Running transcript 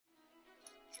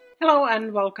Hello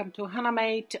and welcome to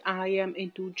Hanamate. I am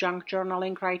into junk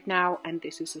journaling right now, and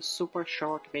this is a super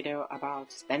short video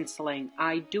about stenciling.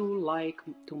 I do like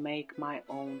to make my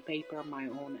own paper, my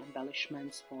own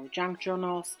embellishments for junk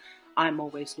journals. I'm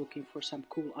always looking for some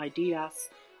cool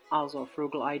ideas, also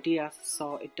frugal ideas,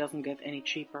 so it doesn't get any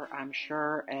cheaper. I'm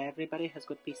sure everybody has a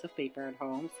good piece of paper at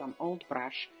home, some old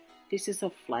brush. This is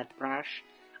a flat brush.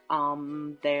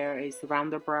 There is a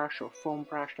rounder brush or foam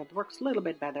brush that works a little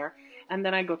bit better. And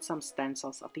then I got some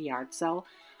stencils at the yard sale.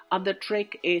 The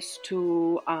trick is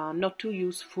to not to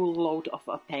use full load of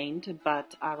a paint,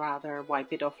 but rather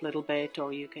wipe it off a little bit,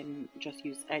 or you can just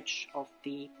use edge of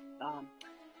the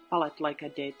palette like I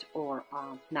did, or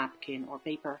napkin or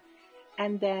paper.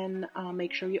 And then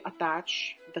make sure you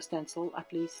attach the stencil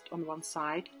at least on one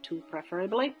side, two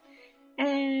preferably.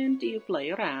 And you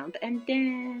play around, and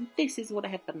then this is what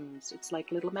happens. It's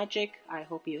like little magic. I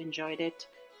hope you enjoyed it.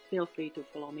 Feel free to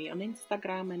follow me on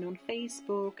Instagram and on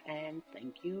Facebook, and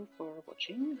thank you for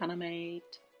watching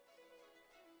Hanamate.